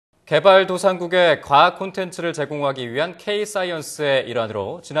개발도상국에 과학 콘텐츠를 제공하기 위한 K-사이언스의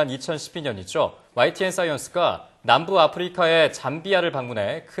일환으로 지난 2012년이죠. Ytn 사이언스가 남부 아프리카의 잠비아를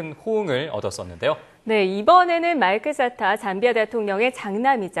방문해 큰 호응을 얻었었는데요. 네, 이번에는 마이크사타 잠비아 대통령의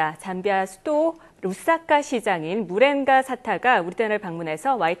장남이자 잠비아 수도 루사카 시장인 무렌가 사타가 우리나라를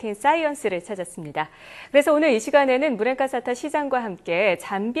방문해서 Ytn 사이언스를 찾았습니다. 그래서 오늘 이 시간에는 무렌가 사타 시장과 함께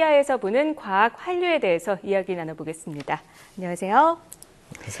잠비아에서 보는 과학 한류에 대해서 이야기 나눠보겠습니다. 안녕하세요.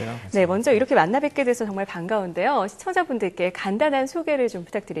 안녕하세요. 네, 먼저 이렇게 만나 뵙게 돼서 정말 반가운데요. 시청자분들께 간단한 소개를 좀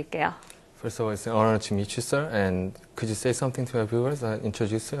부탁드릴게요. First of all, it's an honor to meet you, sir. And could you say something to our viewers and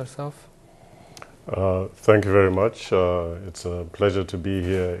introduce yourself? Thank you very much. It's a pleasure to be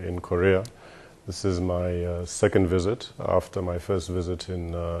here in Korea. This is my second visit after my first visit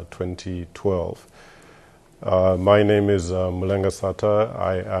in 2012. My name is Mulenga Sata.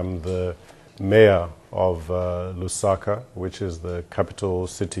 I am the mayor of Lusaka, which is the capital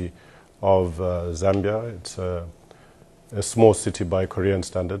city of Zambia. It's a small city by Korean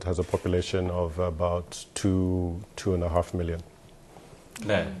standard, has a population of about 2.5 million.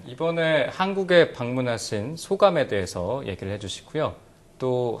 네, 이번에 한국에 방문하신 소감에 대해서 얘기를 해주시고요.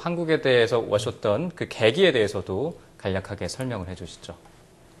 또 한국에 대해서 오셨던 그 계기에 대해서도 간략하게 설명을 해주시죠.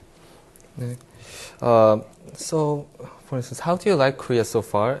 네. So, for instance, how do you like Korea so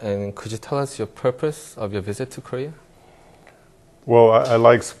far? And could you tell us your purpose of your visit to Korea? Well, I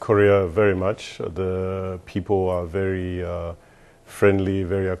like Korea very much. The people are very friendly,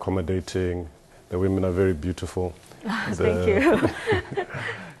 very accommodating. The women are very beautiful. Thank you.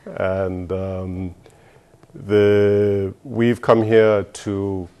 And we've come here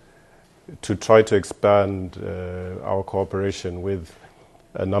to try to expand our cooperation with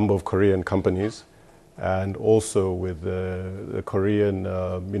a number of Korean companies and also with the Korean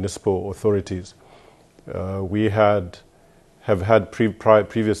municipal authorities. We have had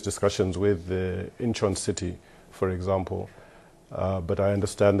previous discussions with Incheon City, for example, but I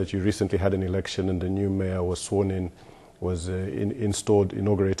understand that you recently had an election and the new mayor was sworn in, was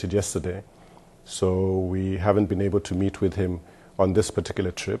inaugurated yesterday. So we haven't been able to meet with him on this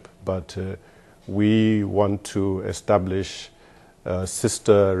particular trip, but we want to establish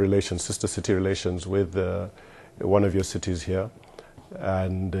sister city relations with one of your cities here.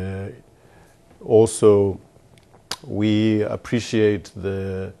 And also we appreciate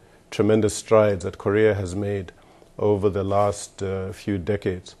the tremendous strides that Korea has made over the last few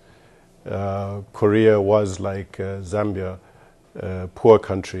decades. Korea was like Zambia, a poor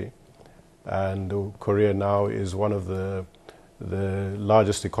country, and Korea now is one of the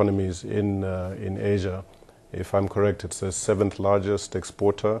largest economies in Asia. If I'm correct, it's the 7th largest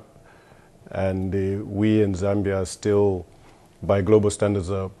exporter, and we in Zambia are still, by global standards,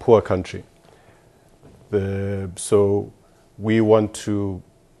 a poor country. So we want to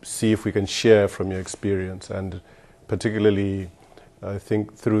see if we can share from your experience, and particularly, I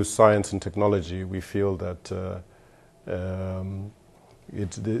think through science and technology, we feel that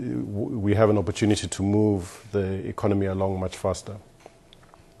we have an opportunity to move the economy along much faster.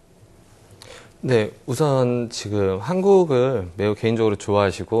 네, 우선 지금 한국을 매우 개인적으로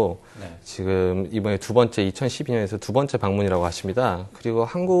좋아하시고 네. 지금 이번에 2012년에서 두 번째 방문이라고 하십니다. 그리고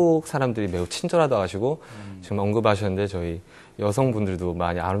한국 사람들이 매우 친절하다고 하시고 지금 언급하셨는데 저희 여성분들도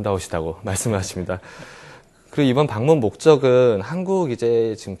많이 아름다우시다고 말씀을 하십니다. 그리고 이번 방문 목적은 한국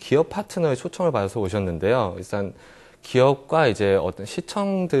이제 지금 기업 파트너의 초청을 받아서 오셨는데요. 일단 기업과 이제 어떤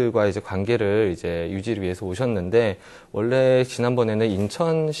시청들과 이제 관계를 이제 유지를 위해서 오셨는데, 원래 지난번에는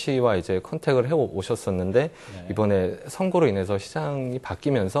인천시와 이제 컨택을 해 오셨었는데, 네. 이번에 선거로 인해서 시장이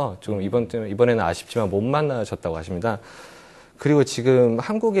바뀌면서 좀 이번에는 아쉽지만 못 만나셨다고 하십니다. 그리고 지금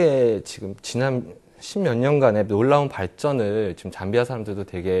한국의 지금 지난 10몇 년간의 놀라운 발전을 지금 잠비아 사람들도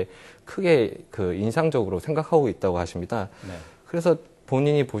되게 크게 그 인상적으로 생각하고 있다고 하십니다. 네. 그래서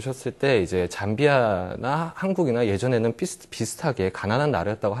본인이 보셨을 때 이제 잠비아나 한국이나 예전에는 비슷하게 가난한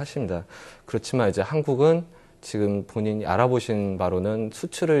나라였다고 하십니다. 그렇지만 이제 한국은 지금 본인이 알아보신 바로는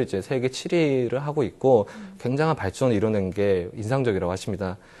수출을 이제 세계 7위를 하고 있고 굉장한 발전을 이뤄낸 게 인상적이라고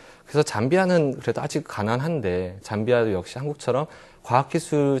하십니다. 그래서 잠비아는 그래도 아직 가난한데 잠비아도 역시 한국처럼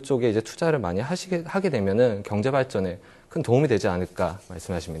과학기술 쪽에 이제 투자를 많이 하게 되면은 경제 발전에 큰 도움이 되지 않을까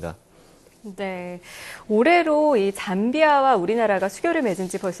말씀하십니다. 네, 올해로 이 잠비아와 우리나라가 수교를 맺은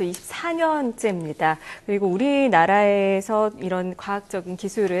지 벌써 24년째입니다. 그리고 우리나라에서 이런 과학적인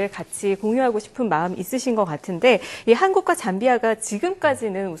기술을 같이 공유하고 싶은 마음 있으신 것 같은데, 이 한국과 잠비아가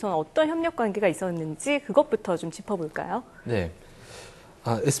지금까지는 우선 어떤 협력 관계가 있었는지 그것부터 좀 짚어볼까요? 네.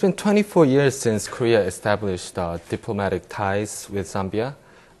 It's been 24 years since Korea established diplomatic ties with Zambia,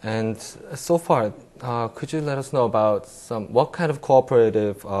 and so far Could you let us know about what kind of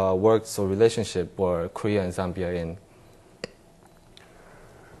cooperative works or relationship were Korea and Zambia in?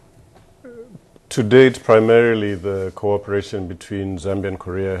 To date, primarily the cooperation between Zambia and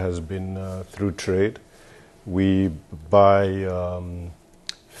Korea has been through trade. We buy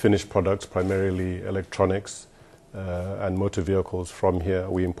finished products, primarily electronics and motor vehicles from here.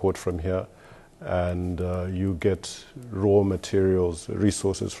 We import from here, and you get raw materials,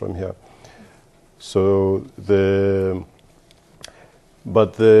 resources from here. So the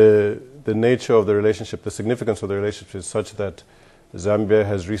nature of the relationship, the significance of the relationship is such that Zambia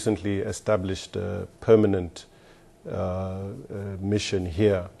has recently established a permanent mission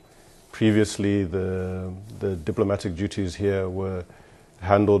here. Previously, the diplomatic duties here were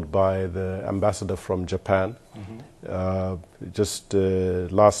handled by the ambassador from Japan. Just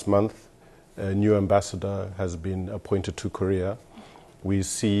last month, a new ambassador has been appointed to Korea. We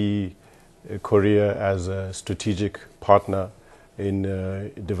see Korea as a strategic partner in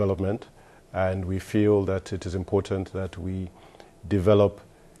development, and we feel that it is important that we develop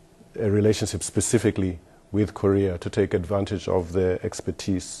a relationship specifically with Korea to take advantage of their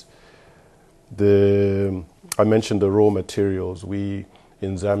expertise. I mentioned the raw materials. In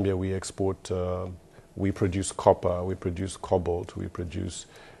Zambia, we export, we produce copper, we produce cobalt, we produce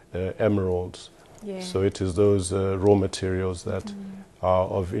emeralds. Yeah. So it is those raw materials that are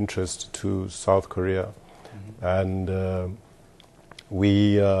of interest to South Korea. And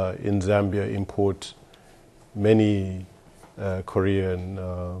we in Zambia import many Korean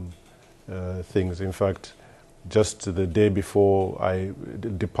things. In fact, just the day before I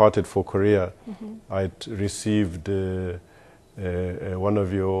departed for Korea, I received one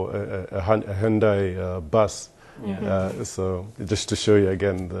of your a Hyundai bus. So just to show you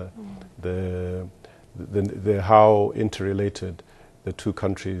again the how interrelated the two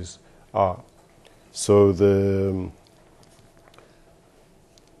countries are. So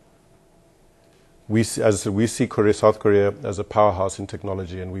we see Korea, South Korea as a powerhouse in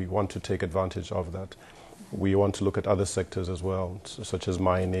technology, and we want to take advantage of that. We want to look at other sectors as well, such as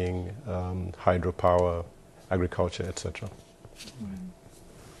mining, hydropower, agriculture, etc.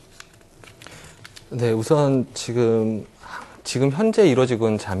 네, 우선 지금 현재 이루어지고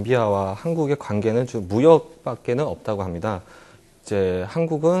있는 잠비아와 한국의 관계는 좀 무역밖에는 없다고 합니다. 이제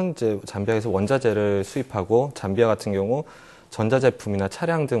한국은 이제 잠비아에서 원자재를 수입하고 잠비아 같은 경우 전자제품이나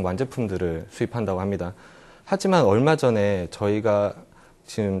차량 등 완제품들을 수입한다고 합니다. 하지만 얼마 전에 저희가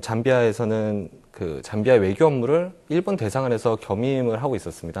지금 잠비아에서는 그 잠비아 외교 업무를 일본 대사관에서 겸임을 하고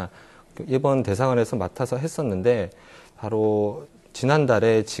있었습니다. 일본 대사관에서 맡아서 했었는데 바로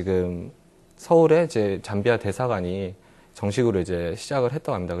지난달에 지금 서울에 이제 잠비아 대사관이 정식으로 이제 시작을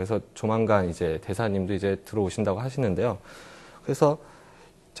했다고 합니다. 그래서 조만간 이제 대사님도 이제 들어오신다고 하시는데요. 그래서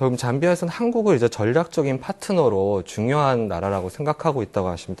지금 잠비아에서는 한국을 이제 전략적인 파트너로 중요한 나라라고 생각하고 있다고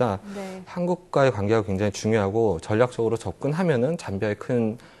하십니다. 네. 한국과의 관계가 굉장히 중요하고 전략적으로 접근하면은 잠비아에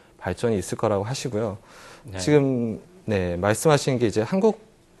큰 발전이 있을 거라고 하시고요. 네. 지금 말씀하신 게 이제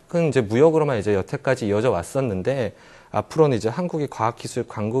한국은 이제 무역으로만 이제 여태까지 이어져 왔었는데 앞으로는 이제 한국이 과학기술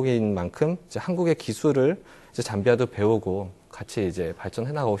강국인 만큼 이제 한국의 기술을 이제 잠비아도 배우고 같이 이제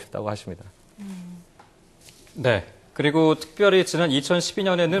발전해 나가고 싶다고 하십니다. 네. 그리고 특별히 지난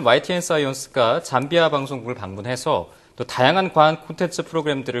 2012년에는 Ytn 사이언스가 잠비아 방송국을 방문해서 또 다양한 과학 콘텐츠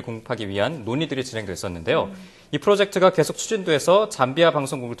프로그램들을 공급하기 위한 논의들이 진행됐었는데요. 이 프로젝트가 계속 추진돼서 잠비아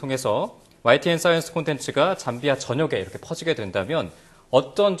방송국을 통해서 Ytn 사이언스 콘텐츠가 잠비아 전역에 이렇게 퍼지게 된다면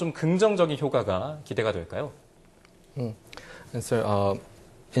어떤 좀 긍정적인 효과가 기대가 될까요? And sir,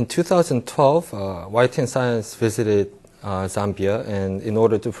 in 2012, Ytn Science visited Zambia and in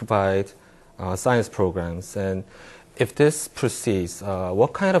order to provide science programs. And if this proceeds,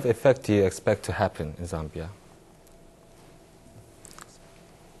 what kind of effect do you expect to happen in Zambia?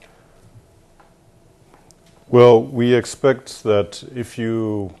 Well, we expect that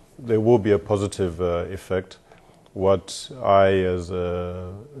there will be a positive effect. What I, as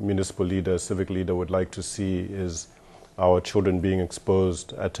a municipal leader, civic leader, would like to see is our children being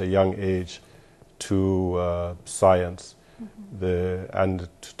exposed at a young age to science and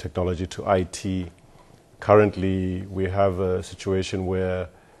to technology, to IT. Currently, we have a situation where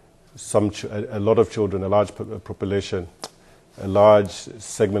a lot of children, a large population, a large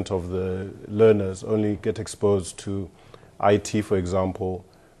segment of the learners only get exposed to IT, for example,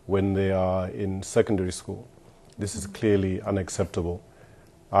 when they are in secondary school. This is clearly unacceptable.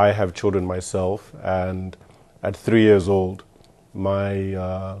 I have children myself, and at 3 years old,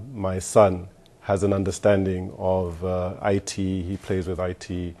 my son has an understanding of IT. He plays with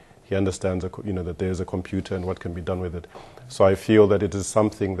IT. he understands, that there is a computer and what can be done with it. So I feel that it is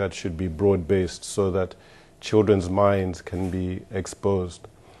something that should be broad-based so that children's minds can be exposed.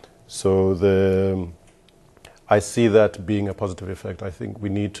 So I see that being a positive effect. I think we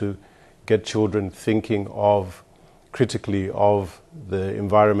need to get children thinking critically of the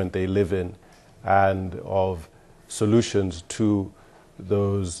environment they live in and of solutions to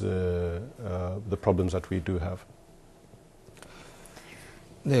the problems that we do have.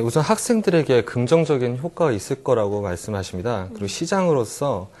 네, 우선 학생들에게 긍정적인 효과가 있을 거라고 말씀하십니다. 그리고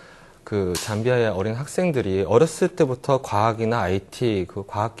시장으로서 그 잠비아의 어린 학생들이 어렸을 때부터 과학이나 IT, 그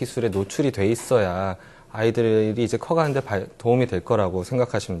과학기술에 노출이 돼 있어야 아이들이 이제 커가는데 도움이 될 거라고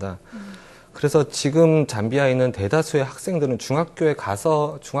생각하십니다. 그래서 지금 잠비아에 있는 대다수의 학생들은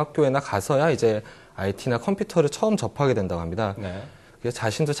중학교에나 가서야 이제 IT나 컴퓨터를 처음 접하게 된다고 합니다. 네.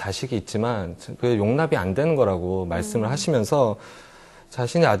 자신도 자식이 있지만 그 용납이 안 되는 거라고 말씀을 하시면서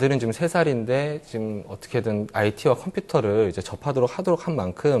자신의 아들은 지금 3살인데 지금 어떻게든 IT와 컴퓨터를 이제 하도록 한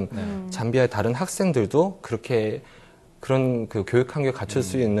만큼 잠비아의 다른 학생들도 그런 그 교육 환경을 갖출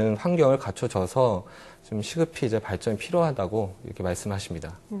수 있는 환경을 갖춰줘서 좀 시급히 이제 발전이 필요하다고 이렇게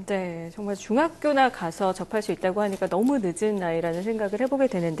말씀하십니다. 네, 정말 중학교나 가서 접할 수 있다고 하니까 너무 늦은 나이라는 생각을 해보게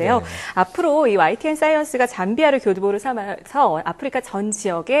되는데요. 네. 앞으로 이 Ytn 사이언스가 잠비아를 교두보로 삼아서 아프리카 전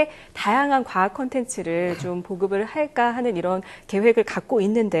지역에 다양한 과학 콘텐츠를 좀 보급을 할까 하는 이런 계획을 갖고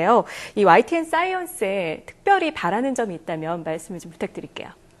있는데요. 이 Ytn 사이언스에 특별히 바라는 점이 있다면 말씀을 좀 부탁드릴게요.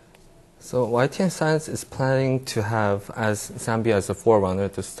 So Ytn Science is planning to have, as Zambia as a forerunner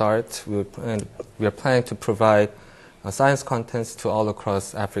to start, we are planning to provide science contents to all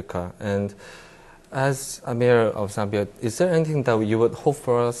across Africa. And as a mayor of Zambia, is there anything that you would hope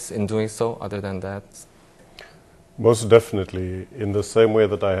for us in doing so other than that? Most definitely. In the same way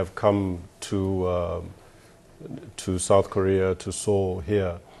that I have come to South Korea, to Seoul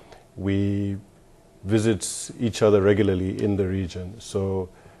here, we visit each other regularly in the region. So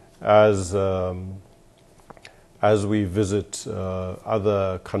as we visit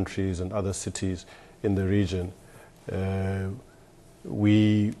other countries and other cities in the region,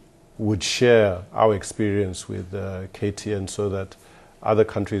 we would share our experience with KTN so that other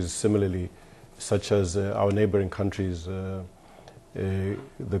countries similarly, such as our neighboring countries, the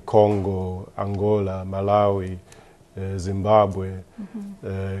Congo, Angola, Malawi, Zimbabwe,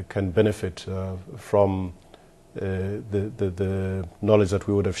 can benefit from the knowledge that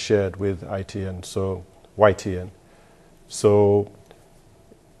we would have shared with YTN. So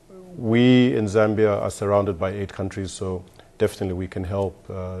we in Zambia are surrounded by 8 countries, so definitely we can help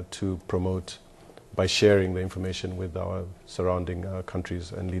to promote by sharing the information with our surrounding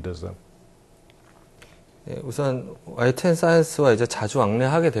countries and leaders there. 예, 우선 Ytn 사이언스와 이제 자주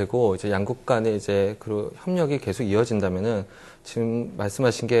왕래하게 되고 이제 양국 간의 이제 그 협력이 계속 이어진다면은 지금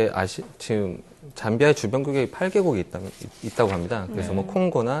말씀하신 게 지금 잠비아의 주변국에 8개국이 있다고 합니다. 그래서 뭐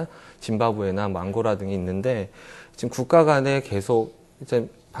콩고나 짐바브웨나 뭐 앙고라 등이 있는데 지금 국가 간에 계속 이제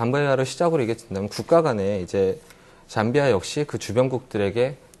잠비아를 시작으로 얘기했다면 국가 간에 이제 잠비아 역시 그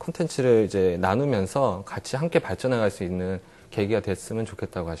주변국들에게 콘텐츠를 이제 나누면서 같이 함께 발전해갈 수 있는 계기가 됐으면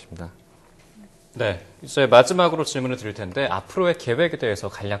좋겠다고 하십니다. 네, 이제 마지막으로 질문을 드릴 텐데 앞으로의 계획에 대해서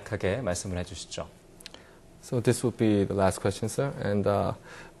간략하게 말씀을 해주시죠. So this would be the last question, sir. And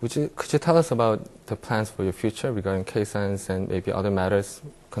could you tell us about the plans for your future regarding K-Science and maybe other matters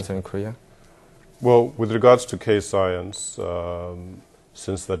concerning Korea? Well, with regards to K-Science,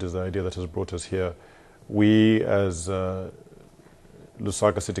 since that is the idea that has brought us here, we as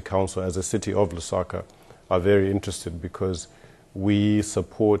Lusaka City Council, as a city of Lusaka, are very interested because we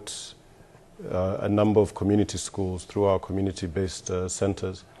support a number of community schools through our community-based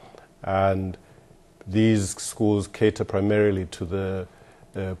centers, and these schools cater primarily to the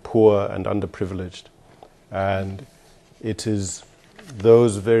poor and underprivileged, and it is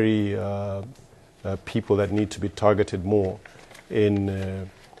those very people that need to be targeted more in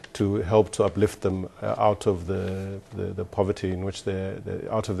to help to uplift them out of the poverty in which they're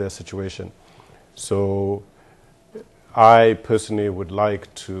out of their situation. So I personally would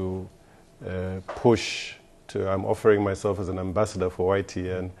like to I'm offering myself as an ambassador for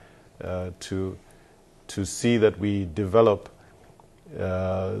YTN to see that we develop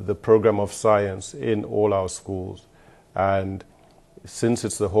the program of science in all our schools. And since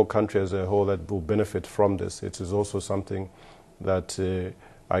it's the whole country as a whole that will benefit from this, it is also something that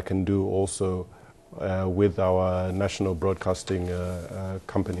I can do also with our national broadcasting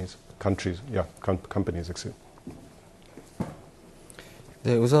companies.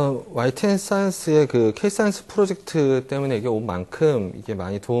 네, 우선 Ytn 사이언스의 그 K-사이언스 프로젝트 때문에 이게 온 만큼 이게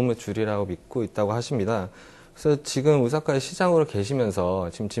많이 도움을 주리라고 믿고 있다고 하십니다. 그래서 지금 우사카의 시장으로 계시면서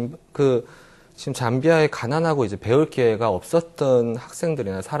지금 잠비아에 가난하고 이제 배울 기회가 없었던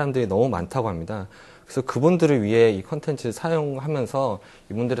학생들이나 사람들이 너무 많다고 합니다. 그래서 그분들을 위해 이 콘텐츠를 사용하면서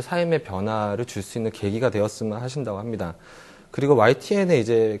이분들의 삶의 변화를 줄 수 있는 계기가 되었으면 하신다고 합니다. 그리고 YTN에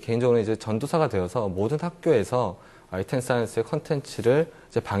이제 개인적으로 이제 전도사가 되어서 모든 학교에서 Ytn 사이언스의 콘텐츠를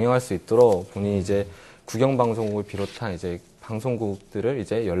이제 방영할 수 있도록 본인이 이제 국영방송국을 비롯한 이제 방송국들을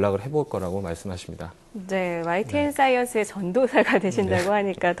이제 연락을 해볼 거라고 말씀하십니다. 네, Ytn 사이언스의 전도사가 되신다고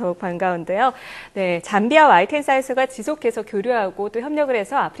하니까 더욱 반가운데요. 네, 잠비아와 Ytn 사이언스가 지속해서 교류하고 또 협력을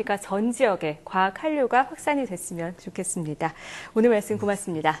해서 아프리카 전 지역에 과학 한류가 확산이 됐으면 좋겠습니다. 오늘 말씀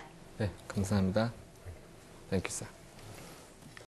고맙습니다. 네, 감사합니다. Thank you, sir.